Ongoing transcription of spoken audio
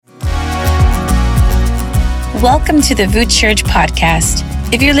Welcome to the VOUS Church podcast.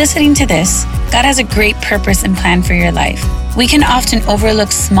 If you're listening to this, God has a great purpose and plan for your life. We can often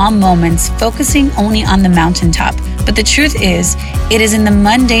overlook small moments, focusing only on the mountaintop. But the truth is, it is in the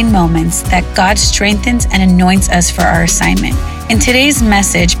mundane moments that God strengthens and anoints us for our assignment. In today's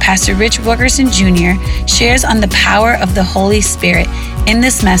message, Pastor Rich Wilkerson Jr. shares on the power of the Holy Spirit. In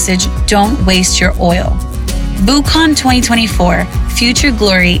this message, don't waste your oil. VOUSCon 2024, Future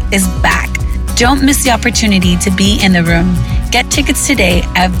Glory is back. Don't miss the opportunity to be in the room. Get tickets today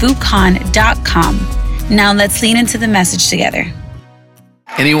at VOUSCon.com. Now let's lean into the message together.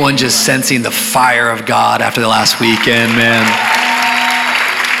 Anyone just sensing the fire of God after the last weekend, man?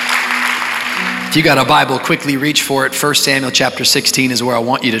 If you got a Bible, quickly reach for it. 1 Samuel chapter 16 is where I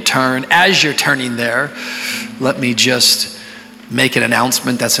want you to turn. As you're turning there, let me just make an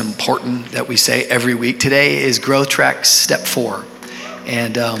announcement that's important that we say every week. Today is Growth Track Step 4.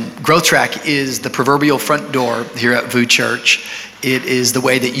 And Growth Track is the proverbial front door here at VOUS Church. It is the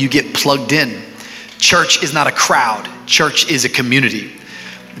way that you get plugged in. Church is not a crowd. Church is a community.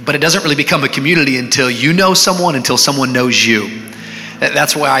 But it doesn't really become a community until you know someone, until someone knows you.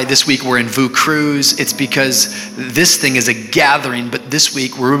 That's why this week we're in VOUS Cruise. It's because this thing is a gathering, but this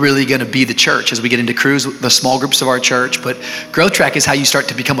week we're really going to be the church as we get into Cruise, the small groups of our church. But Growth Track is how you start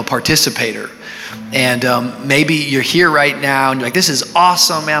to become a participator. And maybe you're here right now and you're like, this is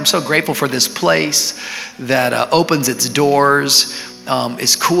awesome, man. I'm so grateful for this place that opens its doors.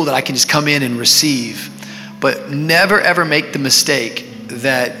 It's cool that I can just come in and receive. But never ever make the mistake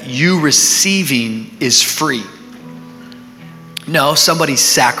that you receiving is free. No, somebody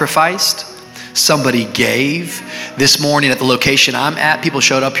sacrificed, somebody gave. This morning at the location I'm at, people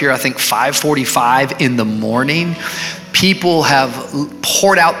showed up here, I think 5:45 in the morning. People have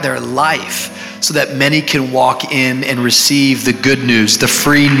poured out their life so that many can walk in and receive the good news, the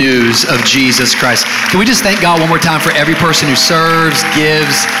free news of Jesus Christ. Can we just thank God one more time for every person who serves,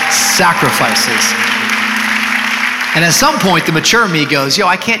 gives, sacrifices? And at some point, the mature me goes,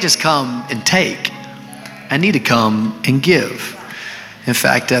 I can't just come and take. I need to come and give. In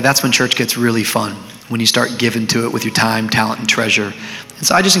fact, that's when church gets really fun, when you start giving to it with your time, talent, and treasure. And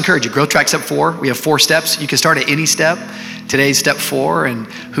so I just encourage you, Growth Track Step 4. We have 4 steps. You can start at any step. Today's step 4, and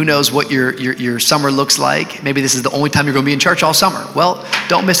who knows what your summer looks like. Maybe this is the only time you're going to be in church all summer. Well,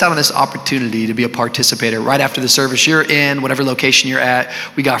 don't miss out on this opportunity to be a participator. Right after the service you're in, whatever location you're at,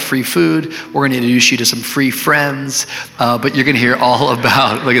 we got free food. We're going to introduce you to some free friends, but you're going to hear all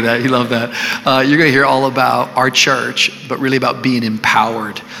about, look at that, you love that. You're going to hear all about our church, but really about being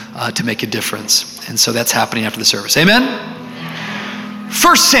empowered to make a difference. And so that's happening after the service. Amen?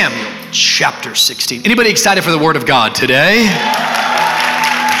 1 Samuel chapter 16. Anybody excited for the word of God today?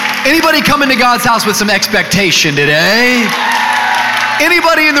 Anybody come into God's house with some expectation today?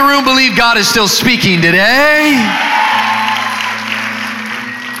 Anybody in the room believe God is still speaking today?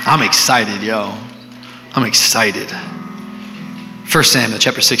 I'm excited, yo. I'm excited. 1 Samuel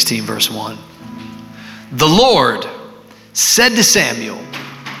chapter 16, verse 1. The Lord said to Samuel,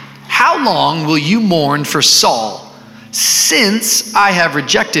 "How long will you mourn for Saul, since I have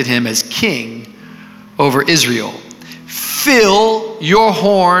rejected him as king over Israel? Fill your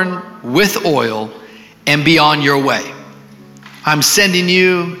horn with oil and be on your way. I'm sending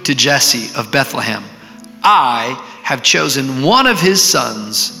you to Jesse of Bethlehem. I have chosen one of his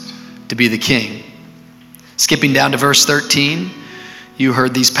sons to be the king." Skipping down to verse 13, you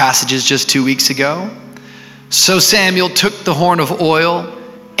heard these passages just 2 weeks ago. So Samuel took the horn of oil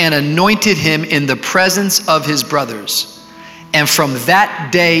and anointed him in the presence of his brothers. And from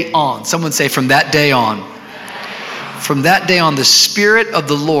that day on, someone say, from that day on. From that day on, the Spirit of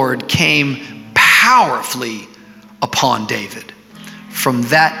the Lord came powerfully upon David. From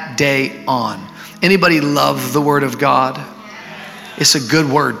that day on. Anybody love the word of God? It's a good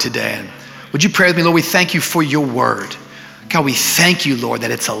word today. Would you pray with me, Lord? We thank you for your word. God, we thank you, Lord,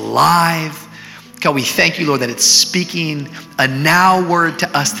 that it's alive. God, we thank you, Lord, that it's speaking a now word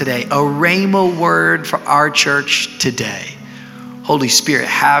to us today, a rhema word for our church today. Holy Spirit,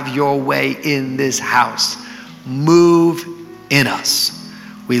 have your way in this house. Move in us.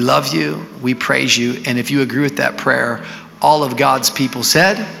 We love you. We praise you. And if you agree with that prayer, all of God's people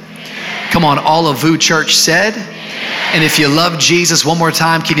said, amen. Come on, all of VOUS Church said, amen. And if you love Jesus, one more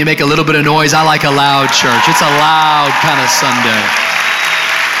time, can you make a little bit of noise? I like a loud church. It's a loud kind of Sunday.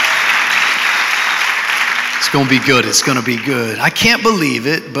 It's going to be good. It's going to be good. I can't believe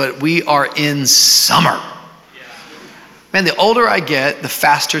it, but we are in summer. Man, the older I get, the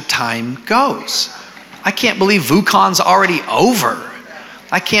faster time goes. I can't believe VOUSCon's already over.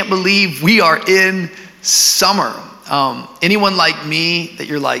 I can't believe we are in summer. Anyone like me that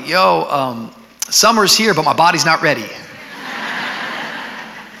you're like, Summer's here, but my body's not ready.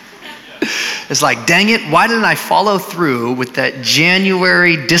 It's like, dang it, why didn't I follow through with that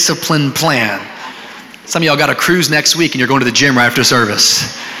January discipline plan? Some of y'all got a cruise next week and you're going to the gym right after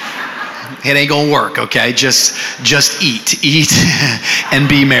service. It ain't gonna work, okay? Just eat and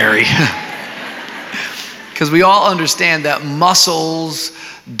be merry. Because we all understand that muscles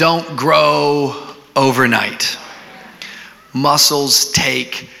don't grow overnight. Muscles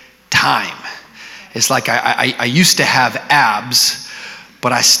take time. It's like I used to have abs,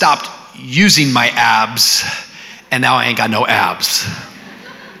 but I stopped using my abs, and now I ain't got no abs.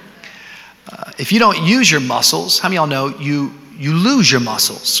 If you don't use your muscles, how many of y'all know you lose your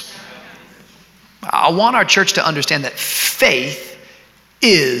muscles? I want our church to understand that faith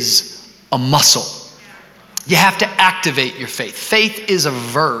is a muscle. You have to activate your faith. Faith is a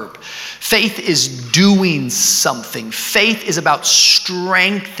verb. Faith is doing something. Faith is about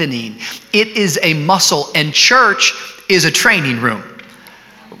strengthening. It is a muscle, and church is a training room.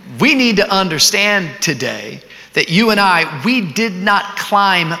 We need to understand today that you and I, we did not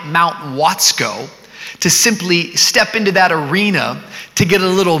climb Mount VOUSCon to simply step into that arena to get a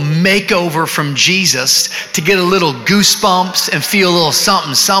little makeover from Jesus, to get a little goosebumps and feel a little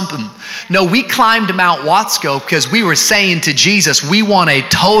something. No, we climbed Mount VOUSCon because we were saying to Jesus, we want a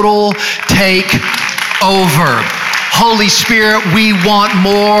total takeover. Holy Spirit, we want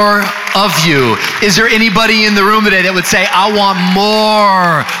more of you. Is there anybody in the room today that would say, I want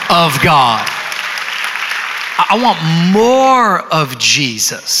more of God? I want more of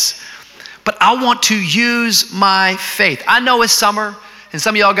Jesus. But I want to use my faith. I know it's summer, and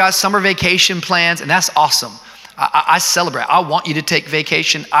some of y'all got summer vacation plans, and that's awesome. I celebrate. I want you to take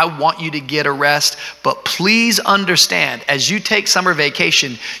vacation. I want you to get a rest. But please understand, as you take summer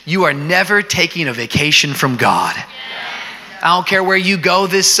vacation, you are never taking a vacation from God. I don't care where you go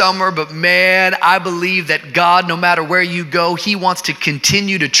this summer, but man, I believe that God, no matter where you go, He wants to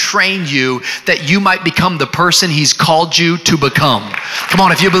continue to train you that you might become the person He's called you to become. Come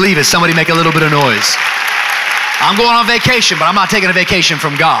on, if you believe it, somebody make a little bit of noise. I'm going on vacation, but I'm not taking a vacation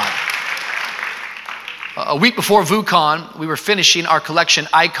from God. A week before VOUSCon, we were finishing our collection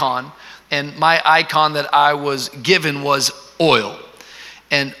icon, and my icon that I was given was oil.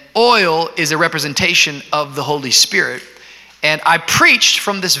 And oil is a representation of the Holy Spirit. And I preached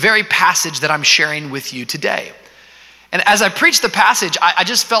from this very passage that I'm sharing with you today. And as I preached the passage, I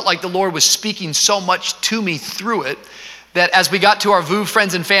just felt like the Lord was speaking so much to me through it that as we got to our VOU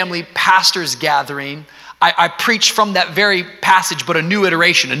Friends and Family Pastors Gathering, I preached from that very passage, but a new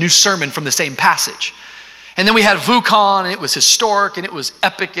iteration, a new sermon from the same passage. And then we had VOUSCon, and it was historic, and it was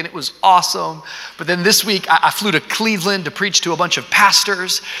epic, and it was awesome. But then this week, I flew to Cleveland to preach to a bunch of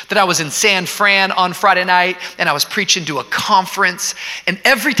pastors. Then I was in San Fran on Friday night, and I was preaching to a conference. And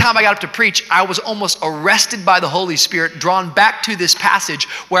every time I got up to preach, I was almost arrested by the Holy Spirit, drawn back to this passage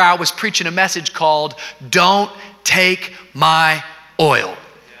where I was preaching a message called, "Don't Take My Oil."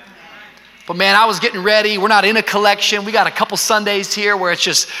 But man, I was getting ready. We're not in a collection. We got a couple Sundays here where it's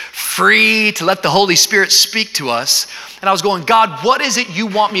just free to let the Holy Spirit speak to us. And I was going, God, what is it you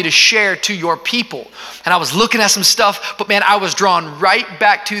want me to share to your people? And I was looking at some stuff, but man, I was drawn right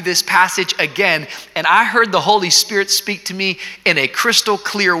back to this passage again. And I heard the Holy Spirit speak to me in a crystal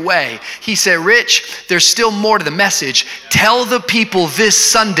clear way. He said, Rich, there's still more to the message. Tell the people this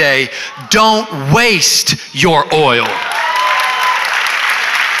Sunday, don't waste your oil.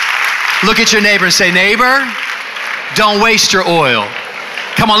 Look at your neighbor and say, neighbor, don't waste your oil.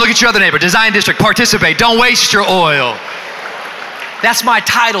 Come on, look at your other neighbor. Design District, participate. Don't waste your oil. That's my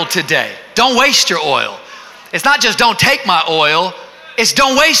title today. Don't waste your oil. It's not just don't take my oil. It's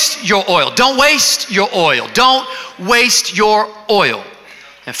don't waste your oil. Don't waste your oil. Don't waste your oil.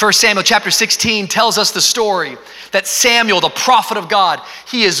 And 1 Samuel chapter 16 tells us the story that Samuel, the prophet of God,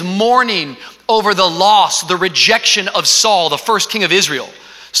 he is mourning over the loss, the rejection of Saul, the first king of Israel.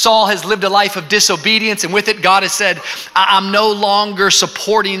 Saul has lived a life of disobedience, and with it, God has said, I'm no longer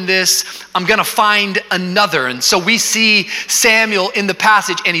supporting this. I'm going to find another. And so we see Samuel in the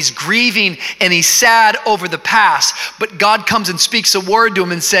passage, and he's grieving, and he's sad over the past. But God comes and speaks a word to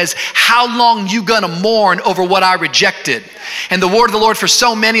him and says, how long you going to mourn over what I rejected? And the word of the Lord for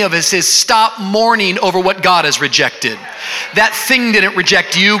so many of us is stop mourning over what God has rejected. That thing didn't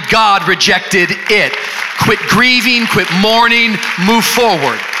reject you. God rejected it. Quit grieving, quit mourning, move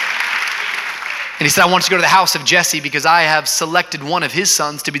forward. And he said, I want you to go to the house of Jesse because I have selected one of his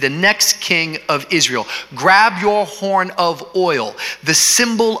sons to be the next king of Israel. Grab your horn of oil, the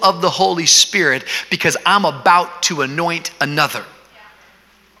symbol of the Holy Spirit, because I'm about to anoint another.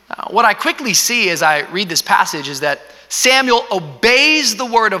 What I quickly see as I read this passage is that Samuel obeys the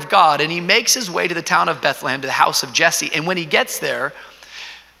word of God and he makes his way to the town of Bethlehem, to the house of Jesse. And when he gets there,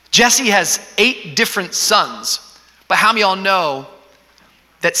 Jesse has 8 different sons. But how many of y'all know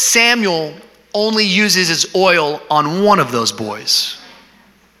that Samuel only uses his oil on one of those boys?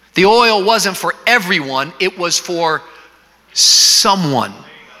 The oil wasn't for everyone, it was for someone.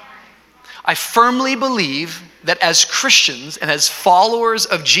 I firmly believe that as Christians and as followers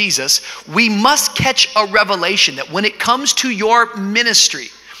of Jesus, we must catch a revelation that when it comes to your ministry,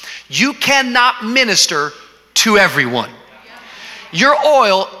 you cannot minister to everyone. Your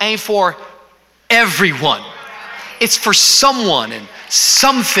oil ain't for everyone. It's for someone and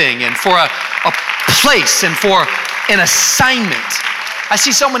something and for a place and for an assignment. I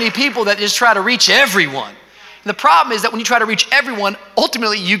see so many people that just try to reach everyone. And the problem is that when you try to reach everyone,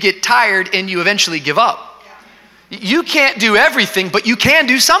 ultimately you get tired and you eventually give up. You can't do everything, but you can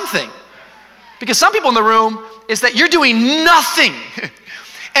do something. Because some people in the room is that you're doing nothing.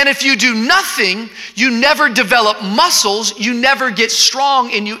 And if you do nothing, you never develop muscles, you never get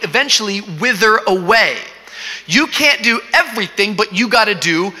strong, and you eventually wither away. You can't do everything, but you got to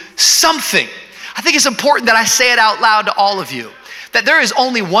do something. I think it's important that I say it out loud to all of you, that there is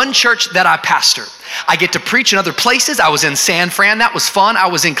only one church that I pastor. I get to preach in other places. I was in San Fran, that was fun. I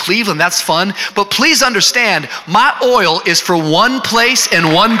was in Cleveland, that's fun. But please understand, my oil is for one place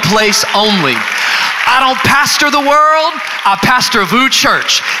and one place only. I don't pastor the world, I pastor VOUS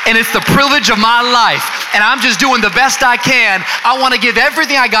Church, and it's the privilege of my life. And I'm just doing the best I can. I want to give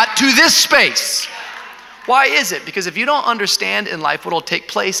everything I got to this space. Why is it? Because if you don't understand in life what will take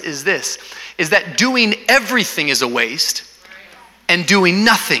place is this, is that doing everything is a waste and doing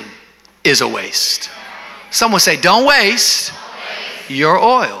nothing is a waste. Someone say, don't waste your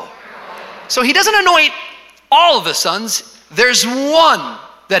oil. So he doesn't anoint all of the sons. There's one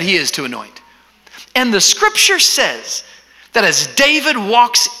that he is to anoint. And the scripture says that as David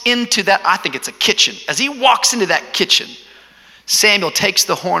walks into that, I think it's a kitchen, as he walks into that kitchen, Samuel takes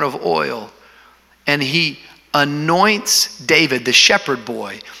the horn of oil and he anoints David, the shepherd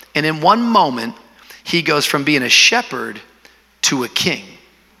boy. And in one moment, he goes from being a shepherd to a king.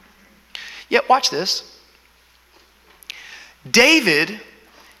 Yet watch this. David,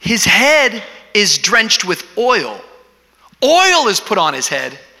 his head is drenched with oil. Oil is put on his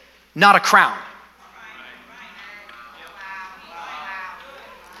head, not a crown.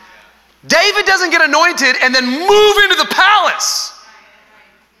 David doesn't get anointed and then move into the palace.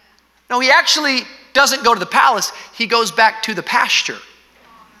 No, he actually doesn't go to the palace. He goes back to the pasture.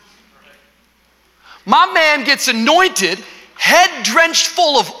 My man gets anointed, head drenched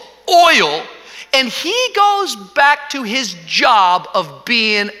full of oil, and he goes back to his job of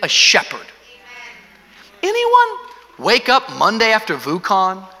being a shepherd. Anyone wake up Monday after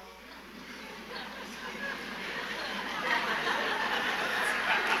VOUSCon?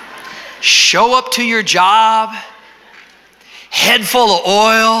 Show up to your job, head full of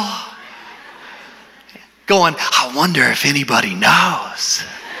oil, going, I wonder if anybody knows.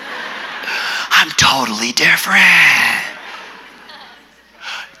 I'm totally different.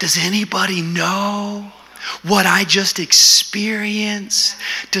 Does anybody know what I just experienced?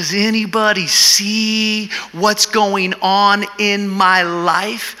 Does anybody see what's going on in my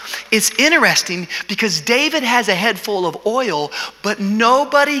life? It's interesting because David has a head full of oil, but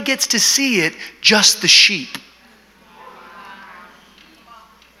nobody gets to see it, just the sheep.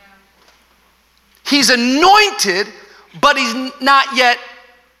 He's anointed, but he's not yet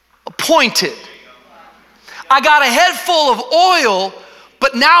appointed. I got a head full of oil,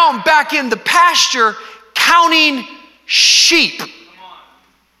 but now I'm back in the pasture counting sheep.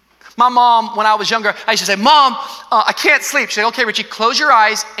 My mom, when I was younger, I used to say, Mom, I can't sleep. She'd say, okay, Richie, close your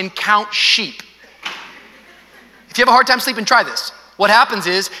eyes and count sheep. If you have a hard time sleeping, try this. What happens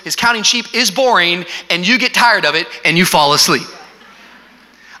is counting sheep is boring and you get tired of it and you fall asleep.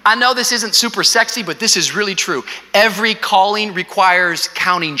 I know this isn't super sexy, but this is really true. Every calling requires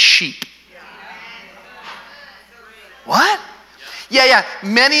counting sheep. What? Yeah.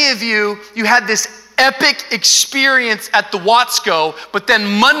 Many of you had this epic experience at the VOUSCon, but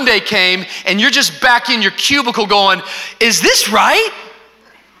then Monday came and you're just back in your cubicle going, is this right?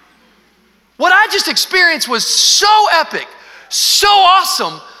 What I just experienced was so epic, so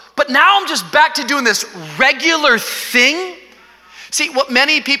awesome, but now I'm just back to doing this regular thing. See, what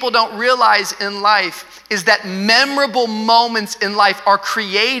many people don't realize in life is that memorable moments in life are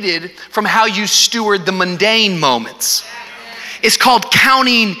created from how you steward the mundane moments. It's called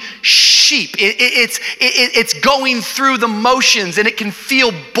counting sheep. sheep. It's going through the motions, and it can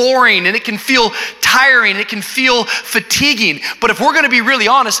feel boring, and it can feel tiring, and it can feel fatiguing. But if we're gonna be really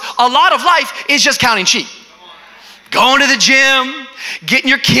honest, a lot of life is just counting sheep. Going to the gym, getting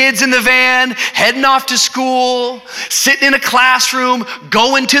your kids in the van, heading off to school, sitting in a classroom,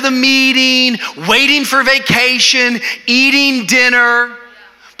 going to the meeting, waiting for vacation, eating dinner.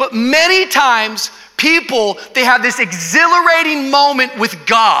 But many times, people, they have this exhilarating moment with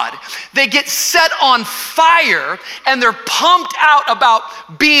God. They get set on fire and they're pumped out about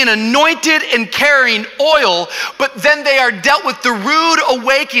being anointed and carrying oil, but then they are dealt with the rude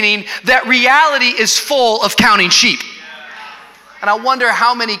awakening that reality is full of counting sheep. And I wonder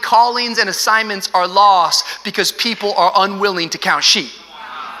how many callings and assignments are lost because people are unwilling to count sheep.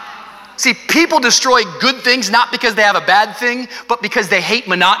 See, people destroy good things not because they have a bad thing, but because they hate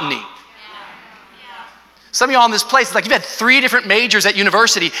monotony. Some of y'all in this place, it's like you've had 3 different majors at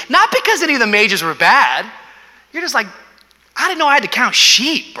university, not because any of the majors were bad. You're just like, I didn't know I had to count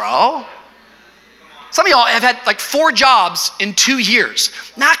sheep, bro. Some of y'all have had like 4 jobs in 2 years.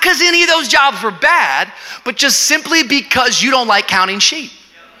 Not because any of those jobs were bad, but just simply because you don't like counting sheep.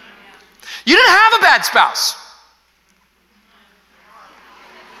 You didn't have a bad spouse.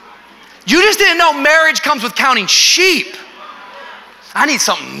 You just didn't know marriage comes with counting sheep. I need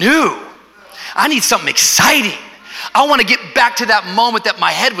something new. I need something exciting. I want to get back to that moment that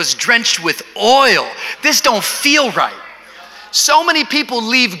my head was drenched with oil. This don't feel right. So many people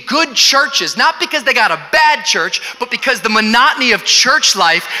leave good churches, not because they got a bad church, but because the monotony of church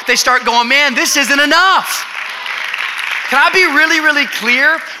life, they start going, man, this isn't enough. Can I be really, really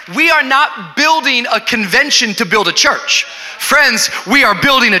clear? We are not building a convention to build a church. Friends, we are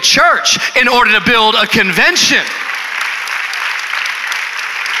building a church in order to build a convention.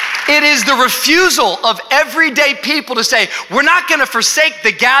 It is the refusal of everyday people to say, we're not gonna forsake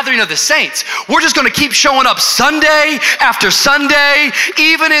the gathering of the saints. We're just gonna keep showing up Sunday after Sunday.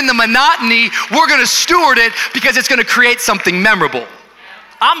 Even in the monotony, we're gonna steward it because it's gonna create something memorable.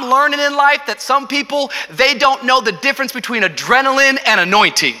 I'm learning in life that some people, they don't know the difference between adrenaline and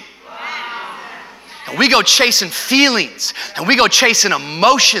anointing. And we go chasing feelings, and we go chasing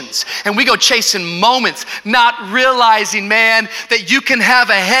emotions, and we go chasing moments, not realizing, man, that you can have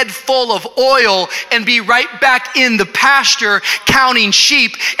a head full of oil and be right back in the pasture counting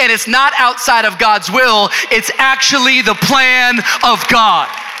sheep, and it's not outside of God's will, it's actually the plan of God.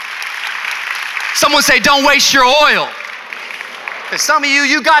 Someone say, don't waste your oil. And some of you,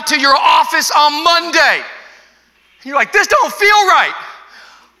 you got to your office on Monday, and you're like, this don't feel right.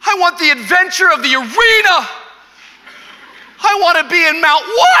 I want the adventure of the arena. I want to be in Mount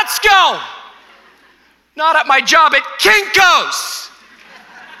Watsco, not at my job at Kinko's.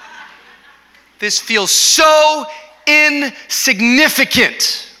 This feels so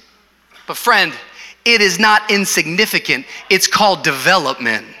insignificant. But friend, it is not insignificant. It's called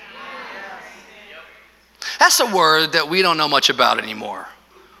development. That's a word that we don't know much about anymore.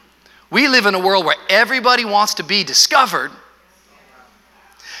 We live in a world where everybody wants to be discovered,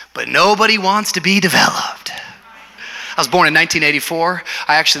 but nobody wants to be developed. I was born in 1984.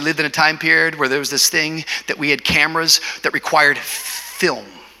 I actually lived in a time period where there was this thing that we had cameras that required film.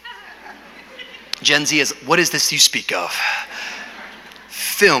 Gen Z is, what is this you speak of?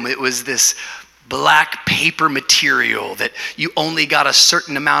 Film. It was this black paper material that you only got a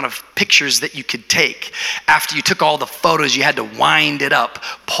certain amount of pictures that you could take. After you took all the photos, you had to wind it up,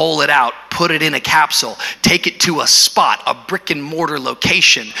 pull it out, put it in a capsule, take it to a spot, a brick and mortar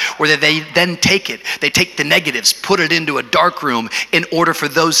location, where they then take it. They take the negatives, put it into a dark room in order for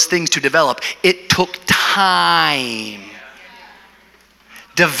those things to develop. It took time.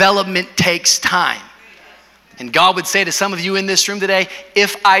 Development takes time. And God would say to some of you in this room today,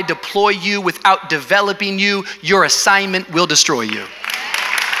 if I deploy you without developing you, your assignment will destroy you.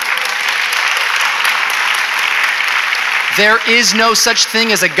 There is no such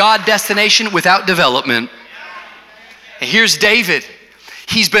thing as a God destination without development. And here's David.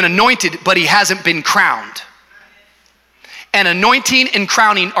 He's been anointed, but he hasn't been crowned. And anointing and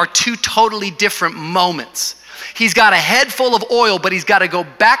crowning are 2 totally different moments. He's got a head full of oil, but he's got to go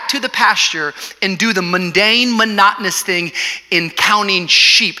back to the pasture and do the mundane, monotonous thing in counting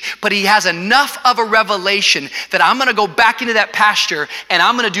sheep. But he has enough of a revelation that I'm going to go back into that pasture and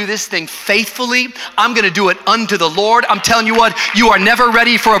I'm going to do this thing faithfully. I'm going to do it unto the Lord. I'm telling you what, you are never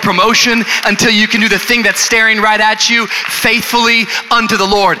ready for a promotion until you can do the thing that's staring right at you faithfully unto the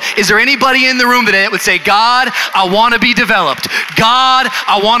Lord. Is there anybody in the room today that would say, God, I want to be developed. God,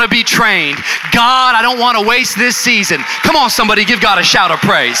 I want to be trained. God, I don't want to waste this season. Come on, somebody, give God a shout of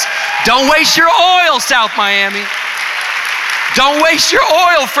praise. Don't waste your oil, South Miami. Don't waste your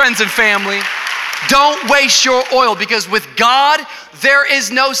oil, friends and family. Don't waste your oil, because with God, there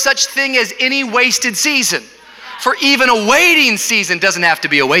is no such thing as any wasted season. For even a waiting season doesn't have to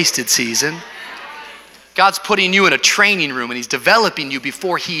be a wasted season. God's putting you in a training room and he's developing you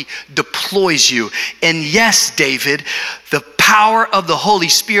before he deploys you. And yes, David, the power of the Holy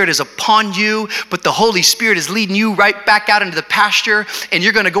Spirit is upon you, but the Holy Spirit is leading you right back out into the pasture, and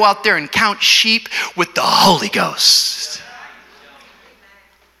you're going to go out there and count sheep with the Holy Ghost.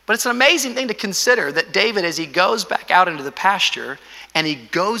 But it's an amazing thing to consider that David, as he goes back out into the pasture and he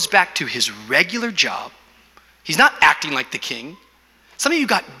goes back to his regular job, he's not acting like the king. Some of you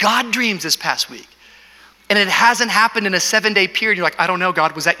got God dreams this past week, and it hasn't happened in a 7-day period. You're like, I don't know,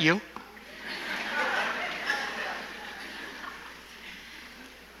 God, was that you?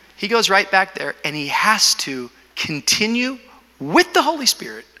 He goes right back there and he has to continue with the Holy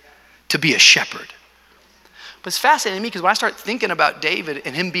Spirit to be a shepherd. But it's fascinating to me, because when I start thinking about David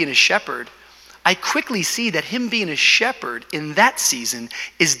and him being a shepherd, I quickly see that him being a shepherd in that season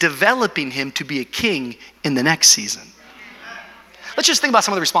is developing him to be a king in the next season. Let's just think about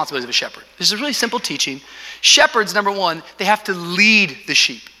some of the responsibilities of a shepherd. This is a really simple teaching. Shepherds, number one, they have to lead the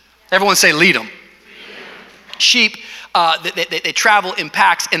sheep. Everyone say, lead them. Sheep, they travel in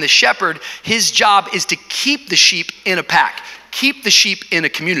packs, and the shepherd, his job is to keep the sheep in a pack, keep the sheep in a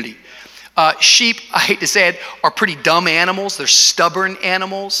community. Sheep, I hate to say it, are pretty dumb animals. They're stubborn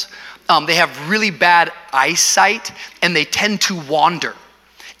animals. They have really bad eyesight, and they tend to wander.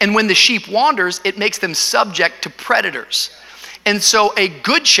 And when the sheep wanders, it makes them subject to predators. And so a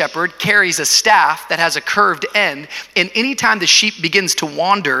good shepherd carries a staff that has a curved end, and anytime the sheep begins to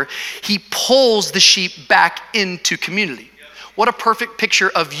wander, he pulls the sheep back into community. What a perfect picture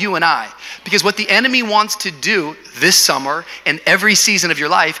of you and I. Because what the enemy wants to do this summer and every season of your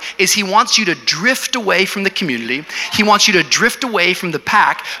life is he wants you to drift away from the community. He wants you to drift away from the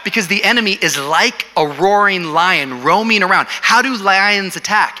pack, because the enemy is like a roaring lion roaming around. How do lions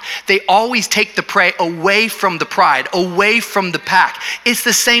attack? They always take the prey away from the pride, away from the pack. It's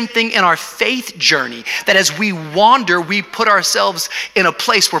the same thing in our faith journey, that as we wander, we put ourselves in a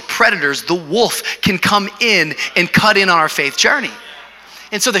place where predators, the wolf, can come in and cut in on our faith journey.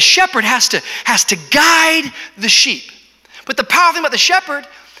 And so the shepherd has to guide the sheep. But the powerful thing about the shepherd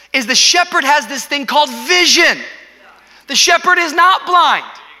is the shepherd has this thing called vision. The shepherd is not blind.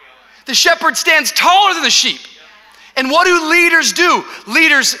 The shepherd stands taller than the sheep. And what do leaders do?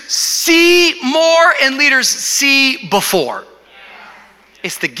 Leaders see more, and leaders see before.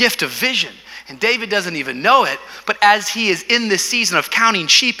 It's the gift of vision. And David doesn't even know it, but as he is in this season of counting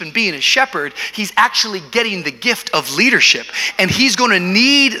sheep and being a shepherd, he's actually getting the gift of leadership. And he's going to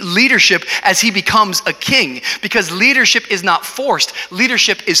need leadership as he becomes a king, because leadership is not forced,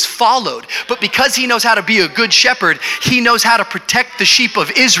 leadership is followed. But because he knows how to be a good shepherd, he knows how to protect the sheep of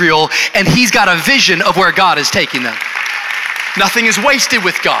Israel, and he's got a vision of where God is taking them. Nothing is wasted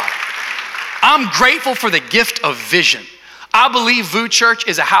with God. I'm grateful for the gift of vision. I believe VOUS Church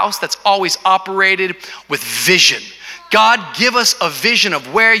is a house that's always operated with vision. God, give us a vision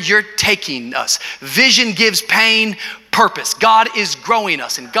of where you're taking us. Vision gives pain purpose. God is growing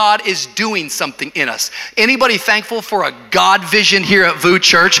us, and God is doing something in us. Anybody thankful for a God vision here at VOUS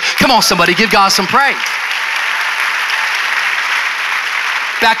Church? Come on, somebody, give God some praise.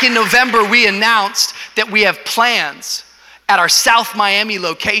 Back in November, we announced that we have plans at our South Miami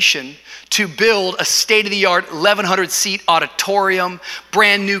location to build a state-of-the-art 1,100-seat auditorium,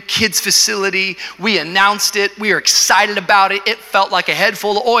 brand new kids facility. We announced it. We are excited about it. It felt like a head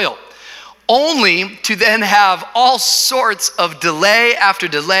full of oil, only to then have all sorts of delay after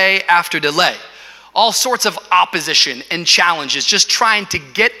delay after delay, all sorts of opposition and challenges, just trying to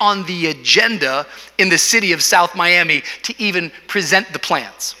get on the agenda in the city of South Miami to even present the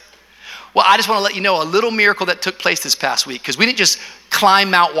plans. Well, I just want to let you know a little miracle that took place this past week, because we didn't just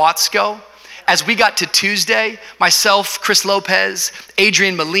climb Mount VOUSCon. As we got to Tuesday, myself, Chris Lopez,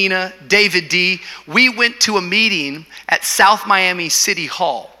 Adrian Molina, David D, we went to a meeting at South Miami City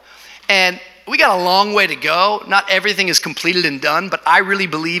Hall. And we got a long way to go. Not everything is completed and done, but I really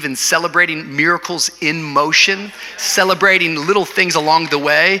believe in celebrating miracles in motion, celebrating little things along the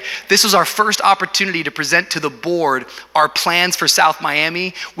way. This was our first opportunity to present to the board our plans for South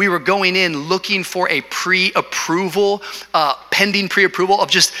Miami. We were going in looking for a pre-approval, pending pre-approval of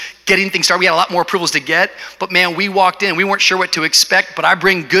just getting things started. We had a lot more approvals to get, but man, we walked in, we weren't sure what to expect, but I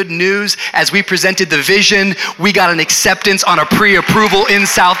bring good news. As we presented the vision, we got an acceptance on a pre-approval in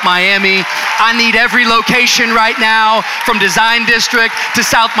South Miami. I need every location right now, from Design District to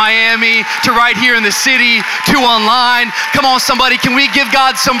South Miami to right here in the city to online. Come on, somebody, can we give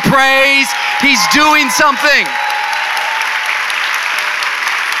God some praise? He's doing something.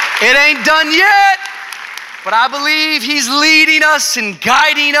 It ain't done yet, but I believe he's leading us and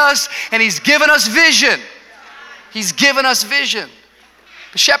guiding us, and he's given us vision. He's given us vision.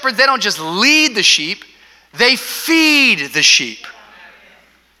 The shepherds, they don't just lead the sheep, they feed the sheep.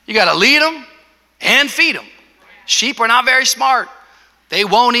 You got to lead them and feed them. Sheep are not very smart. They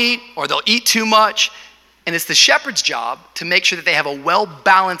won't eat, or they'll eat too much. And it's the shepherd's job to make sure that they have a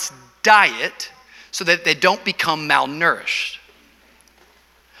well-balanced diet so that they don't become malnourished.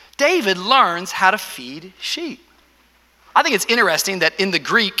 David learns how to feed sheep. I think it's interesting that in the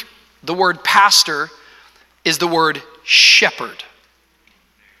Greek, the word pastor is the word shepherd.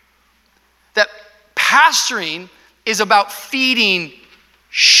 That pastoring is about feeding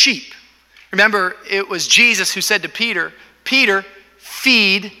sheep. Remember, it was Jesus who said to Peter, Peter,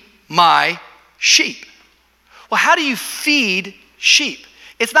 feed my sheep. Well, how do you feed sheep?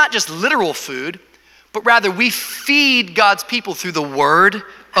 It's not just literal food, but rather we feed God's people through the word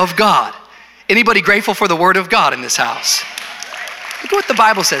of God. Anybody grateful for the word of God in this house? Look at what the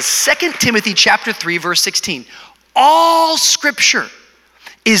Bible says. 2 Timothy chapter 3, verse 16. All scripture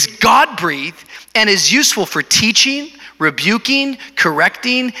is God-breathed and is useful for teaching, rebuking,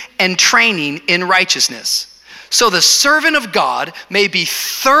 correcting, and training in righteousness. So the servant of God may be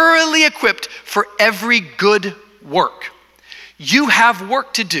thoroughly equipped for every good work. You have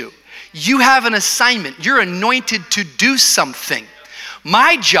work to do. You have an assignment. You're anointed to do something.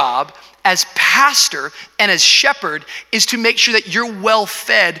 My job as pastor and as shepherd is to make sure that you're well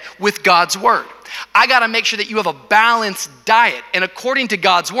fed with God's word. I got to make sure that you have a balanced diet. And according to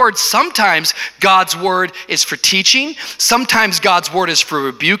God's word, sometimes God's word is for teaching. Sometimes God's word is for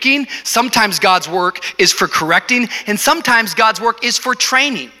rebuking. Sometimes God's work is for correcting. And sometimes God's work is for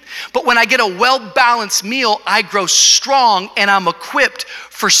training. But when I get a well-balanced meal, I grow strong and I'm equipped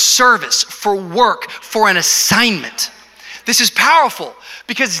for service, for work, for an assignment. This is powerful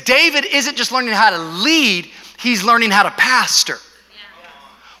because David isn't just learning how to lead, he's learning how to pastor.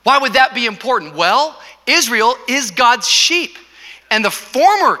 Why would that be important? Well, Israel is God's sheep. And the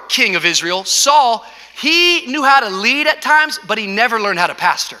former king of Israel, Saul, he knew how to lead at times, but he never learned how to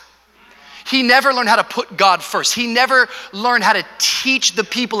pastor. He never learned how to put God first. He never learned how to teach the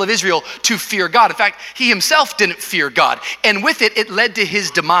people of Israel to fear God. In fact, he himself didn't fear God. And with it, it led to his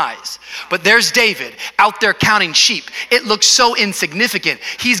demise. But there's David out there counting sheep. It looks so insignificant.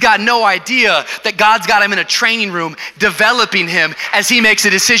 He's got no idea that God's got him in a training room, developing him as he makes a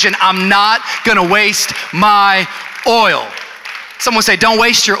decision. I'm not gonna waste my oil. Someone say, don't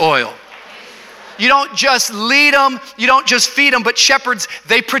waste your oil. You don't just lead them, you don't just feed them, but shepherds,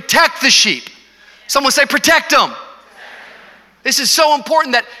 they protect the sheep. Someone say, protect them. This is so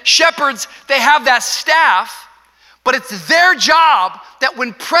important that shepherds, they have that staff, but it's their job that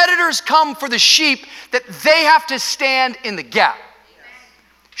when predators come for the sheep, that they have to stand in the gap.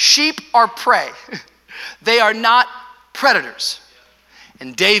 Sheep are prey. They are not predators.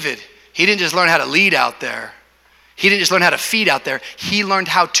 And David, he didn't just learn how to lead out there. He didn't just learn how to feed out there, he learned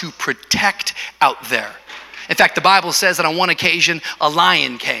how to protect out there. In fact, the Bible says that on one occasion, a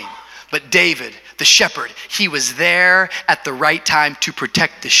lion came. But David, the shepherd, he was there at the right time to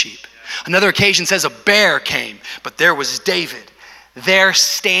protect the sheep. Another occasion says a bear came, but there was David there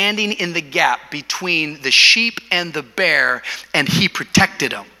standing in the gap between the sheep and the bear, and he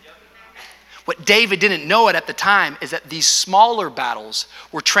protected them. What David didn't know at the time is that these smaller battles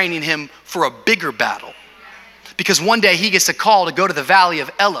were training him for a bigger battle. Because one day he gets a call to go to the valley of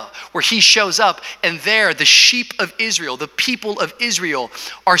Elah, where he shows up, and there the sheep of Israel, the people of Israel,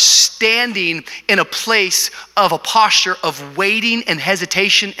 are standing in a place of a posture of waiting and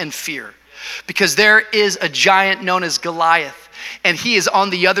hesitation and fear. Because there is a giant known as Goliath, and he is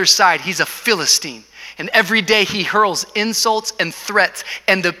on the other side. He's a Philistine. And every day he hurls insults and threats,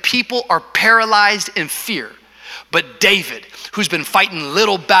 and the people are paralyzed in fear. But David, who's been fighting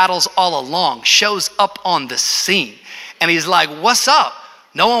little battles all along, shows up on the scene. And he's like, what's up?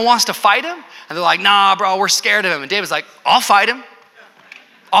 No one wants to fight him? And they're like, nah, bro, we're scared of him. And David's like, I'll fight him.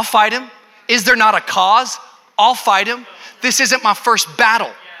 I'll fight him. Is there not a cause? I'll fight him. This isn't my first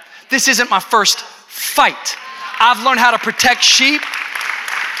battle. This isn't my first fight. I've learned how to protect sheep.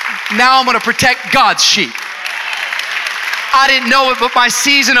 Now I'm gonna protect God's sheep. I didn't know it, but my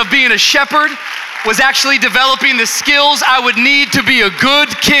season of being a shepherd was actually developing the skills I would need to be a good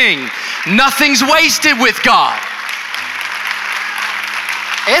king. Nothing's wasted with God.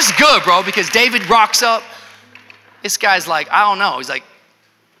 It's good, bro, because David rocks up. This guy's like, I don't know. He's like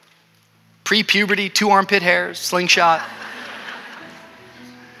pre-puberty, 2 armpit hairs, slingshot.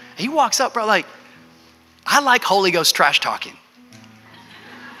 He walks up, bro, like, I like Holy Ghost trash talking.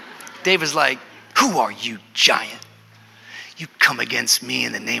 David's like, who are you, giant? You come against me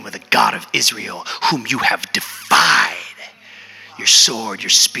in the name of the God of Israel, whom you have defied. Your sword, your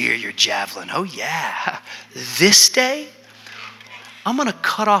spear, your javelin. Oh yeah, this day, I'm gonna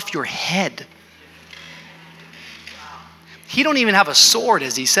cut off your head. He don't even have a sword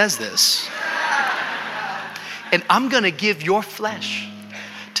as he says this. And I'm gonna give your flesh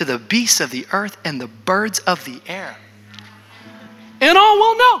to the beasts of the earth and the birds of the air. And all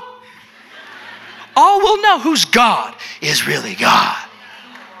will know whose God is really God.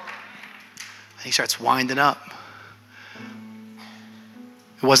 And he starts winding up.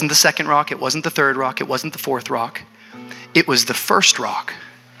 It wasn't the second rock, it wasn't the third rock, it wasn't the fourth rock. It was the first rock.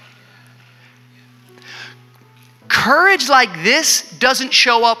 Courage like this doesn't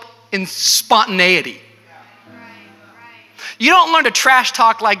show up in spontaneity. You don't learn to trash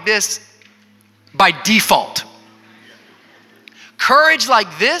talk like this by default. Courage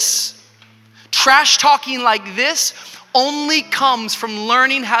like this, trash talking like this, only comes from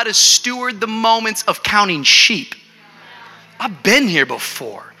learning how to steward the moments of counting sheep. I've been here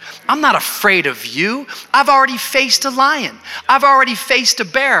before. I'm not afraid of you. I've already faced a lion. I've already faced a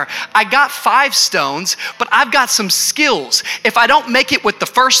bear. I got 5 stones, but I've got some skills. If I don't make it with the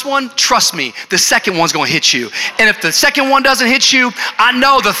first one, trust me, the second one's gonna hit you. And if the second one doesn't hit you, I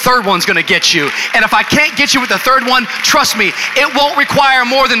know the third one's gonna get you. And if I can't get you with the third one, trust me, it won't require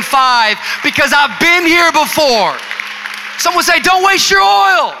more than 5 because I've been here before. Someone say, don't waste your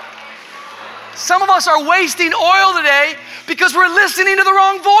oil. Some of us are wasting oil today because we're listening to the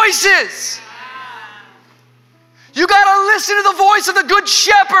wrong voices. You gotta listen to the voice of the Good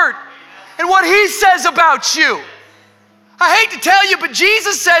Shepherd and what he says about you. I hate to tell you, but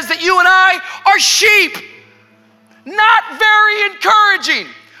Jesus says that you and I are sheep. Not very encouraging,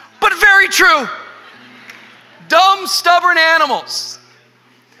 but very true. Dumb, stubborn animals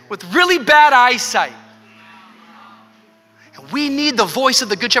with really bad eyesight. We need the voice of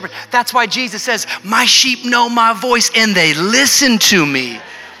the Good Shepherd. That's why Jesus says, my sheep know my voice and they listen to me.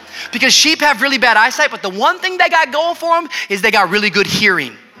 Because sheep have really bad eyesight, but the one thing they got going for them is they got really good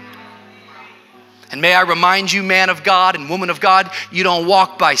hearing. And may I remind you, man of God and woman of God, you don't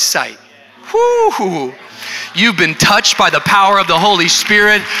walk by sight. Whoo! You've been touched by the power of the Holy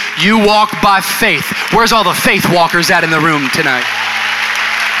Spirit. You walk by faith. Where's all the faith walkers at in the room tonight?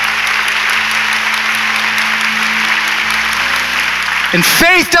 And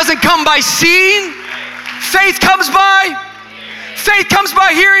faith doesn't come by seeing. Faith comes by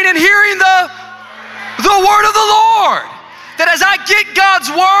hearing, and hearing the word of the Lord. That as I get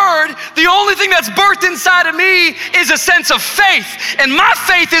God's word, the only thing that's birthed inside of me is a sense of faith. And my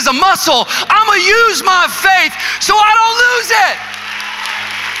faith is a muscle. I'm gonna use my faith so I don't lose it.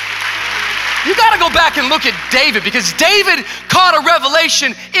 You gotta go back and look at David, because David caught a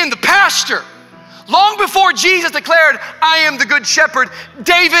revelation in the pasture. Long before Jesus declared, I am the Good Shepherd,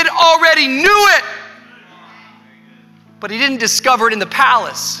 David already knew it. But he didn't discover it in the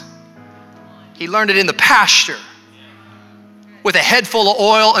palace. He learned it in the pasture with a head full of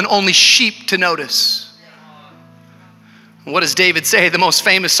oil and only sheep to notice. What does David say? The most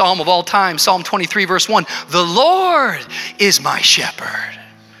famous psalm of all time, Psalm 23, verse 1. The Lord is my shepherd.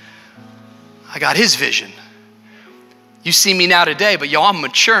 I got his vision. You see me now today, but I'm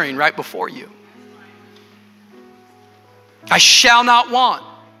maturing right before you. I shall not want.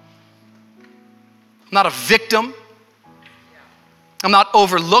 I'm not a victim. I'm not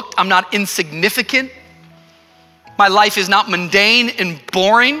overlooked. I'm not insignificant. My life is not mundane and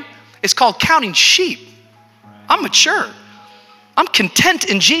boring. It's called counting sheep. I'm mature. I'm content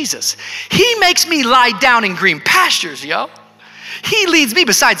in Jesus. He makes me lie down in green pastures, yo. He leads me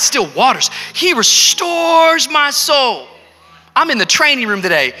beside still waters. He restores my soul. I'm in the training room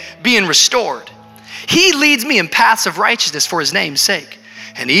today being restored. He leads me in paths of righteousness for his name's sake.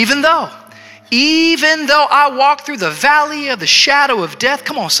 And even though I walk through the valley of the shadow of death,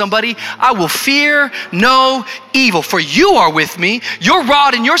 come on somebody, I will fear no evil, for you are with me. Your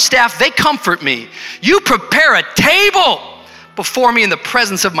rod and your staff, they comfort me. You prepare a table before me in the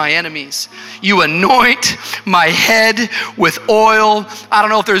presence of my enemies. You anoint my head with oil. I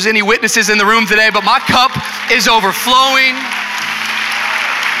don't know if there's any witnesses in the room today, but my cup is overflowing.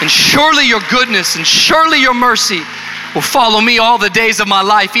 And surely your goodness and surely your mercy will follow me all the days of my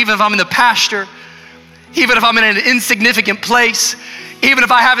life, even if I'm in the pasture, even if I'm in an insignificant place, even if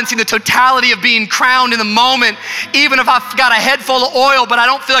I haven't seen the totality of being crowned in the moment, even if I've got a head full of oil, but I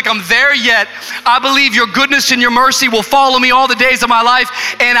don't feel like I'm there yet. I believe your goodness and your mercy will follow me all the days of my life,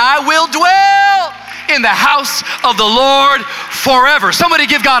 and I will dwell in the house of the Lord forever. Somebody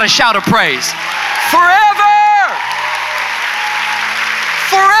give God a shout of praise. Forever!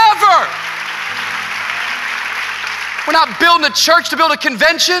 Forever! We're not building a church to build a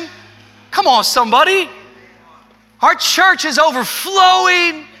convention. Come on, somebody. Our church is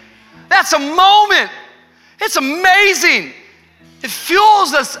overflowing. That's a moment. It's amazing. It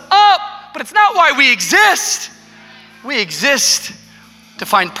fuels us up, but it's not why we exist. We exist to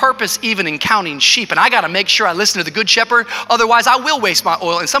find purpose even in counting sheep. And I gotta make sure I listen to the Good Shepherd, otherwise I will waste my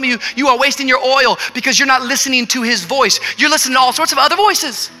oil. And some of you are wasting your oil because you're not listening to his voice. You're listening to all sorts of other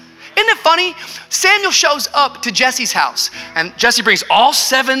voices. Isn't it funny? Samuel shows up to Jesse's house, and Jesse brings all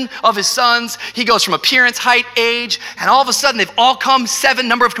 7 of his sons. He goes from appearance, height, age, and all of a sudden they've all come 7,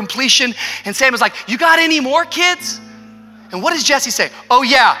 number of completion. And Samuel's like, you got any more kids? And what does Jesse say? Oh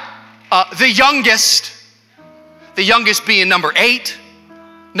yeah, the youngest being number 8.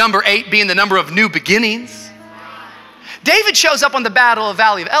 Number 8 being the number of new beginnings. David shows up on the battle of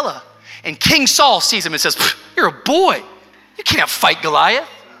Valley of Elah, and King Saul sees him and says, you're a boy. You can't fight Goliath.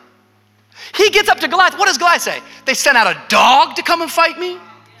 He gets up to Goliath. What does Goliath say? They sent out a dog to come and fight me?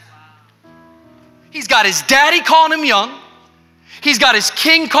 He's got his daddy calling him young. He's got his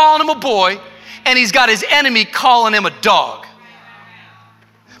king calling him a boy. And he's got his enemy calling him a dog.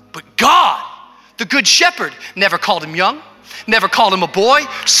 But God, the Good Shepherd, never called him young, never called him a boy,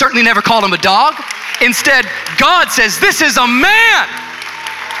 certainly never called him a dog. Instead, God says, this is a man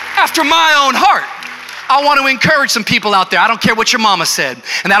after my own heart. I want to encourage some people out there. I don't care what your mama said,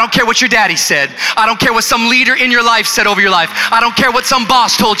 and I don't care what your daddy said. I don't care what some leader in your life said over your life. I don't care what some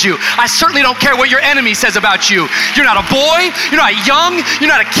boss told you. I certainly don't care what your enemy says about you. You're not a boy, you're not young,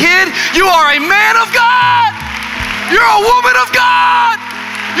 you're not a kid. You are a man of God. You're a woman of God.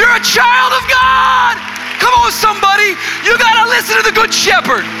 You're a child of God. Come on, somebody. You gotta listen to the Good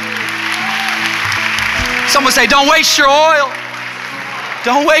Shepherd. Someone say, don't waste your oil.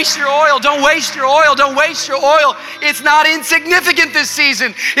 Don't waste your oil. Don't waste your oil. Don't waste your oil. It's not insignificant this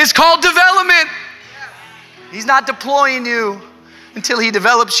season. It's called development. He's not deploying you until he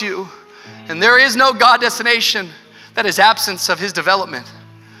develops you. And there is no God destination that is absence of his development.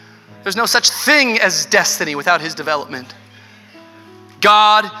 There's no such thing as destiny without his development.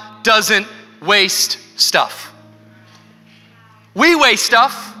 God doesn't waste stuff. We waste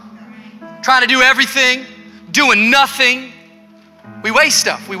stuff, trying to do everything, doing nothing. We waste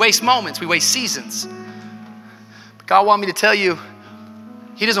stuff, we waste moments, we waste seasons. But God wanted me to tell you,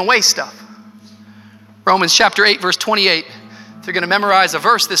 he doesn't waste stuff. Romans chapter 8, verse 28. If you're gonna memorize a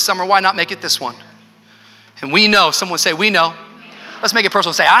verse this summer, why not make it this one? And we know, someone say, we know. Let's make it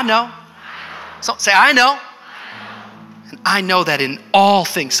personal, say, I know. So, say, I know. And I know that in all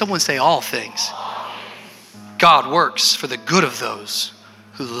things, someone say all things, God works for the good of those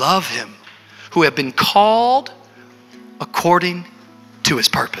who love him, who have been called according to his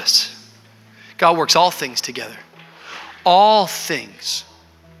purpose. God works all things together. All things.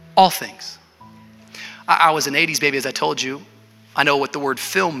 All things. I was an 80s baby, as I told you. I know what the word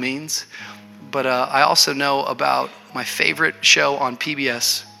film means, but I also know about my favorite show on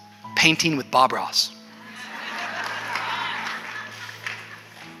PBS, Painting with Bob Ross.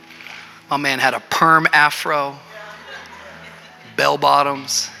 My man had a perm afro, bell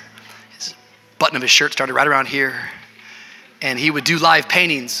bottoms, his button of his shirt started right around here. And he would do live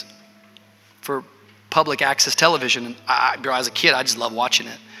paintings for public access television. And as a kid, I just loved watching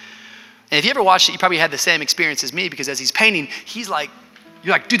it. And if you ever watched it, you probably had the same experience as me, because as he's painting, he's like,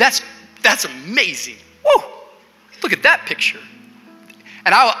 you're like, dude, that's amazing. Woo, look at that picture.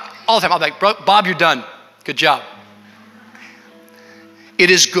 And all the time, I'm like, bro, Bob, you're done. Good job.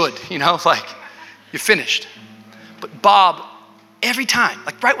 It is good, like you're finished. But Bob, every time,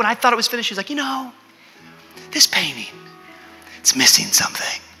 like right when I thought it was finished, he's like, this painting, it's missing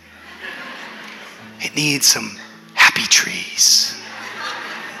something. It needs some happy trees.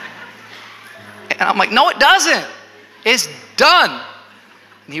 And I'm like, no, it doesn't. It's done.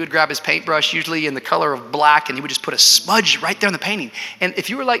 And he would grab his paintbrush, usually in the color of black, and he would just put a smudge right there on the painting. And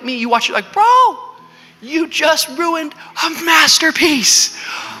if you were like me, you watch it like, bro, you just ruined a masterpiece.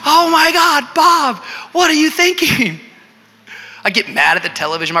 Oh my God, Bob, what are you thinking? I get mad at the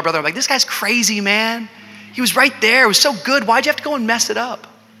television. My brother, I'm like, this guy's crazy, man. He was right there. It was so good. Why'd you have to go and mess it up?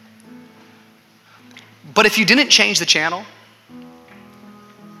 But if you didn't change the channel,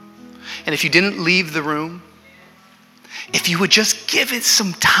 and if you didn't leave the room, if you would just give it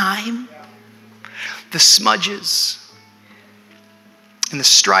some time, the smudges and the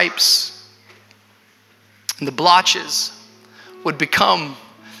stripes and the blotches would become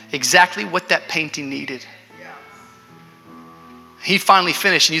exactly what that painting needed. He'd finally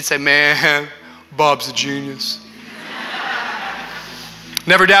finish and you'd say, man, Bob's a genius.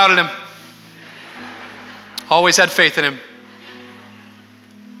 Never doubted him. Always had faith in him.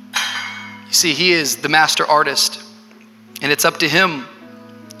 You see, he is the master artist And it's up to him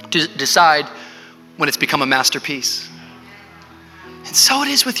to decide when it's become a masterpiece. And so it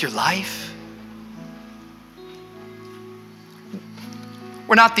is with your life.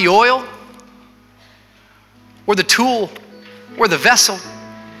 We're not the oil. We're the tool. We're the vessel.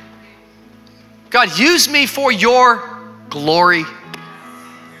 God, use me for your glory.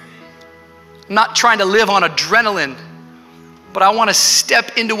 I'm not trying to live on adrenaline, but I want to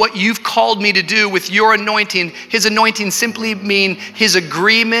step into what you've called me to do with your anointing. His anointing simply means his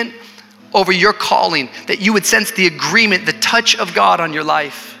agreement over your calling, that you would sense the agreement, the touch of God on your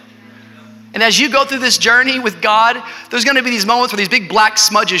life. And as you go through this journey with God, there's going to be these moments where these big black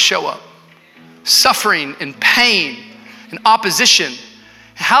smudges show up. Suffering and pain and opposition.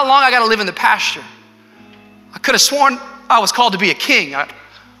 How long I got to live in the pasture? I could have sworn I was called to be a king. I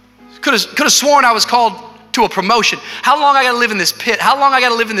could have sworn I was called to a promotion. How long I got to live in this pit? How long I got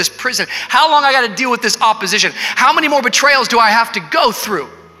to live in this prison? How long I got to deal with this opposition? How many more betrayals do I have to go through?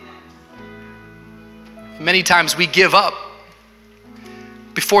 Many times we give up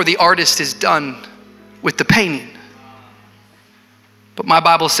before the artist is done with the painting. But my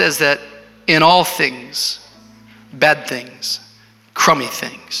Bible says that in all things, bad things, crummy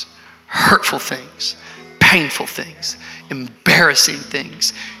things, hurtful things, painful things, embarrassing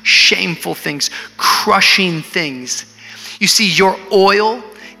things, shameful things, crushing things. You see, your oil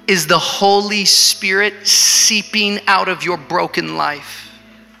is the Holy Spirit seeping out of your broken life.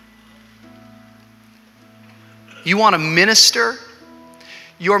 You want to minister?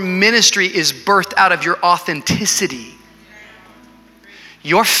 Your ministry is birthed out of your authenticity.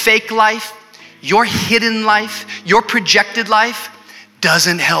 Your fake life, your hidden life, your projected life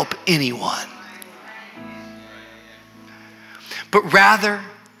doesn't help anyone. But rather,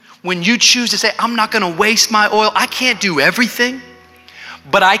 when you choose to say, I'm not going to waste my oil, I can't do everything,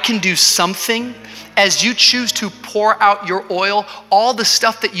 but I can do something. As you choose to pour out your oil, all the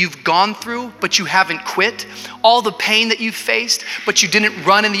stuff that you've gone through, but you haven't quit, all the pain that you've faced, but you didn't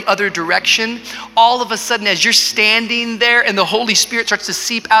run in the other direction, all of a sudden as you're standing there and the Holy Spirit starts to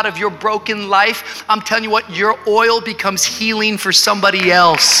seep out of your broken life, I'm telling you what, your oil becomes healing for somebody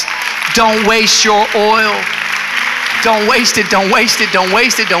else. Don't waste your oil. Don't waste it, don't waste it, don't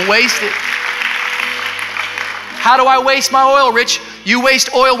waste it, don't waste it. How do I waste my oil, Rich? You waste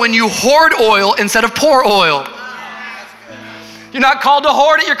oil when you hoard oil instead of pour oil. You're not called to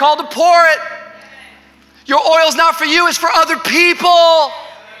hoard it, you're called to pour it. Your oil's not for you, it's for other people.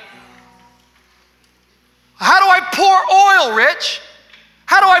 How do I pour oil, Rich?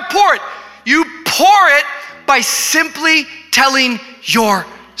 How do I pour it? You pour it by simply telling your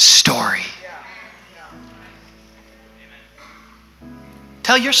story.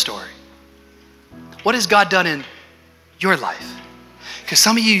 Tell your story. What has God done in your life? Because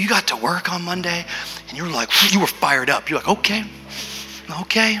some of you got to work on Monday and you were fired up. You're like, okay.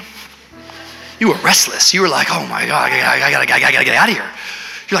 You were restless. You were like, oh my God, I gotta get out of here.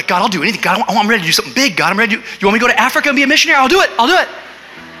 You're like, God, I'll do anything. God, I'm ready to do something big. God, I'm ready to do, you want me to go to Africa and be a missionary? I'll do it.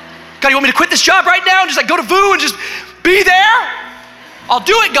 God, you want me to quit this job right now and just go to VOU and just be there? I'll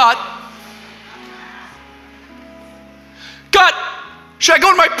do it, God. God, should I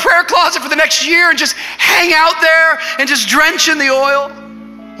go in my prayer closet for the next year and just hang out there and just drench in the oil?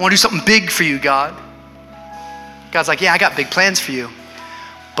 I want to do something big for you, God. God's like, yeah, I got big plans for you.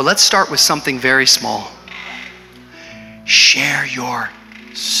 But let's start with something very small. Share your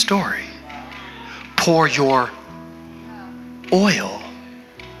story. Pour your oil.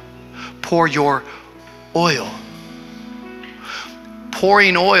 Pour your oil.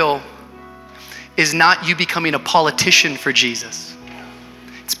 Pouring oil is not you becoming a politician for Jesus.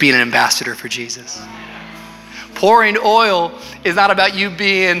 It's being an ambassador for Jesus. Pouring oil is not about you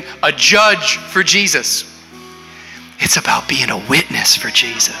being a judge for Jesus. It's about being a witness for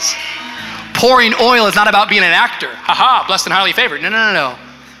Jesus. Pouring oil is not about being an actor. Ha, blessed and highly favored. No.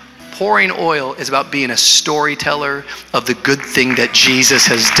 Pouring oil is about being a storyteller of the good thing that Jesus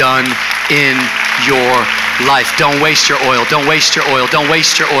has done in your life. Don't waste your oil. Don't waste your oil. Don't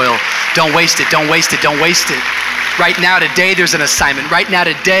waste your oil. Don't waste it. Don't waste it. Don't waste it. Right now, today, there's an assignment. Right now,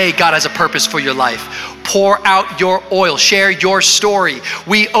 today, God has a purpose for your life. Pour out your oil. Share your story.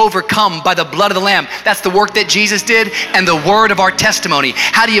 We overcome by the blood of the Lamb. That's the work that Jesus did and the word of our testimony.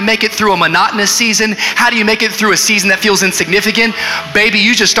 How do you make it through a monotonous season? How do you make it through a season that feels insignificant? Baby,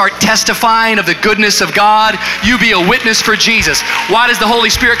 you just start testifying of the goodness of God. You be a witness for Jesus. Why does the Holy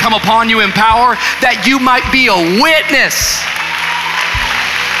Spirit come upon you in power? That you might be a witness.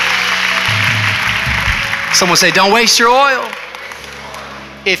 Someone say, don't waste your oil.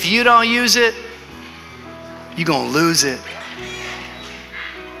 If you don't use it, you're going to lose it.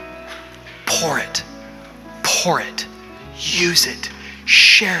 Pour it. Pour it. use it,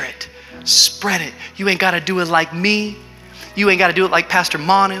 share it, spread it. You ain't got to do it like me. You ain't got to do it like Pastor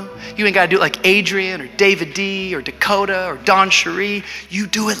Manu. You ain't got to do it like Adrian or David D or Dakota or Don Cherie. You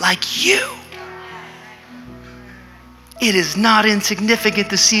do it like you. It is not insignificant,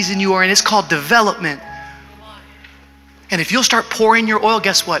 the season you are in. It's called development. And if you'll start pouring your oil,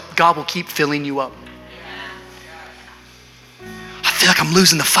 guess what? God will keep filling you up. I feel like I'm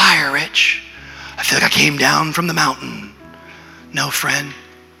losing the fire, Rich. I feel like I came down from the mountain. No, friend.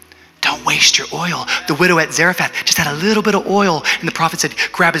 Don't waste your oil. The widow at Zarephath just had a little bit of oil, and the prophet said,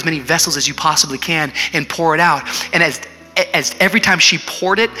 grab as many vessels as you possibly can and pour it out. And as every time she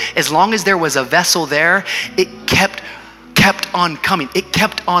poured it, as long as there was a vessel there, it kept on coming. It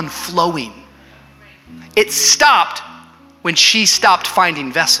kept on flowing. It stopped when she stopped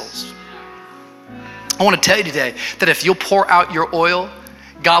finding vessels. I want to tell you today that if you'll pour out your oil,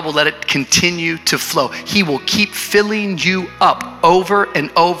 God will let it continue to flow. He will keep filling you up over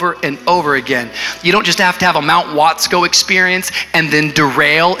and over and over again. You don't just have to have a Mount Watsco experience and then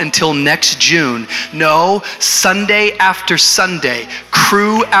derail until next June. No, Sunday after Sunday,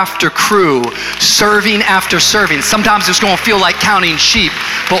 crew after crew, serving after serving. Sometimes it's going to feel like counting sheep,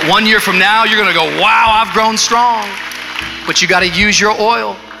 but 1 year from now, you're going to go, wow, I've grown strong. But you got to use your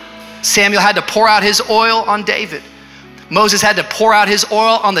oil. Samuel had to pour out his oil on David. Moses had to pour out his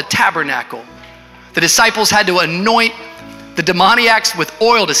oil on the tabernacle. The disciples had to anoint the demoniacs with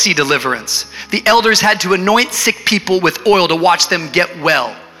oil to see deliverance. The elders had to anoint sick people with oil to watch them get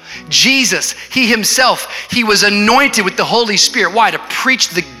well. Jesus, he himself, he was anointed with the Holy Spirit. Why? To preach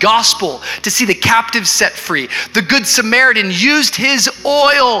the gospel, to see the captives set free. The Good Samaritan used his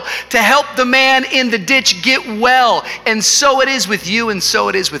oil to help the man in the ditch get well. And so it is with you, and so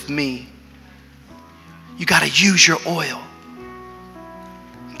it is with me. You got to use your oil.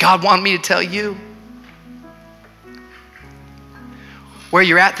 God wanted me to tell you, where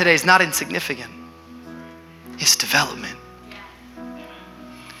you're at today is not insignificant. It's development.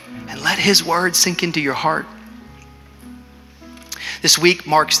 And let his word sink into your heart. This week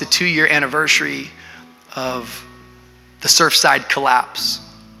marks the 2-year anniversary of the Surfside collapse.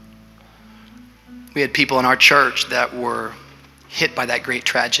 We had people in our church that were hit by that great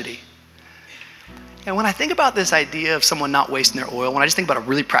tragedy. And when I think about this idea of someone not wasting their oil, when I just think about a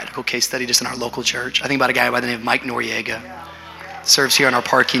really practical case study just in our local church, I think about a guy by the name of Mike Noriega. Serves here on our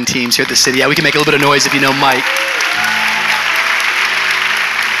parking teams here at the city. Yeah, we can make a little bit of noise if you know Mike.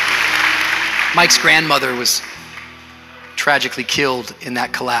 Mike's grandmother was tragically killed in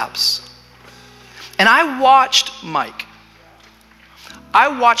that collapse. And I watched Mike. I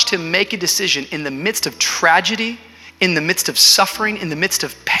watched him make a decision in the midst of tragedy, in the midst of suffering, in the midst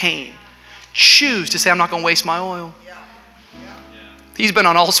of pain. Choose to say, I'm not going to waste my oil. He's been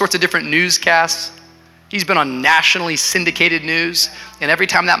on all sorts of different newscasts. He's been on nationally syndicated news. And every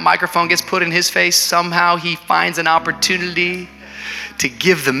time that microphone gets put in his face, somehow he finds an opportunity to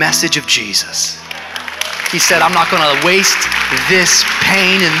give the message of Jesus. He said, I'm not going to waste this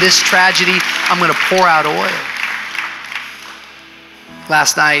pain and this tragedy. I'm going to pour out oil.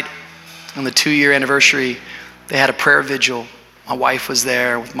 Last night, on the 2-year anniversary, they had a prayer vigil. My wife was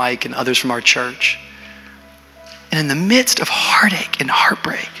there with Mike and others from our church. And in the midst of heartache and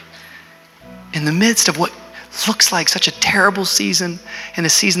heartbreak, in the midst of what looks like such a terrible season, and a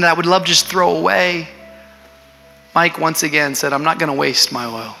season that I would love to just throw away, Mike once again said, I'm not going to waste my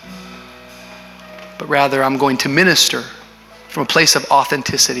oil, but rather I'm going to minister from a place of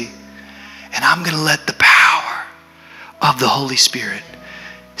authenticity, and I'm going to let the power of the Holy Spirit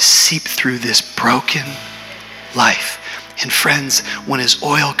seep through this broken life. And friends, when his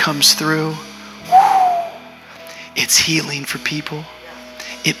oil comes through, it's healing for people.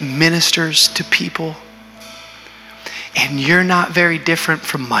 It ministers to people. And you're not very different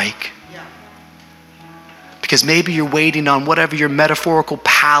from Mike. Because maybe you're waiting on whatever your metaphorical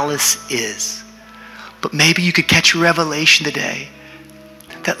palace is. But maybe you could catch a revelation today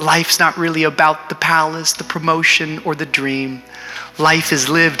that life's not really about the palace, the promotion, or the dream. Life is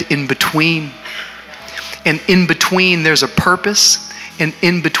lived in between. And in between, there's a purpose. And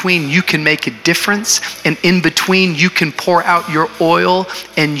in between, you can make a difference. And in between, you can pour out your oil,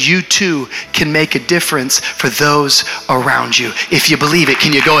 and you too can make a difference for those around you. If you believe it,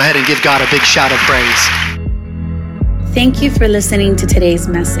 can you go ahead and give God a big shout of praise? Thank you for listening to today's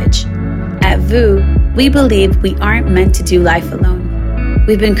message. At VOU, we believe we aren't meant to do life alone.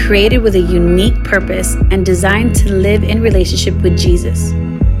 We've been created with a unique purpose and designed to live in relationship with Jesus.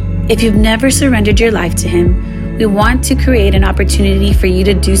 If you've never surrendered your life to him, we want to create an opportunity for you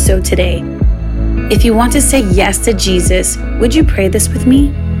to do so today. If you want to say yes to Jesus, would you pray this with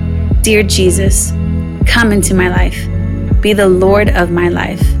me? Dear Jesus, come into my life. Be the Lord of my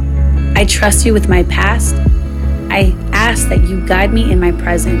life. I trust you with my past. I ask that you guide me in my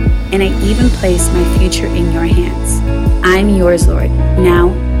present, and I even place my future in your hands. I'm yours, Lord, now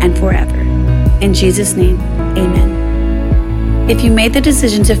and forever. In Jesus' name, amen. If you made the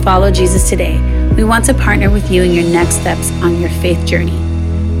decision to follow Jesus today, we want to partner with you in your next steps on your faith journey.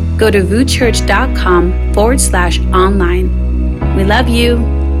 Go to VOUSchurch.com/online. We love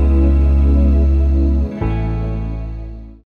you.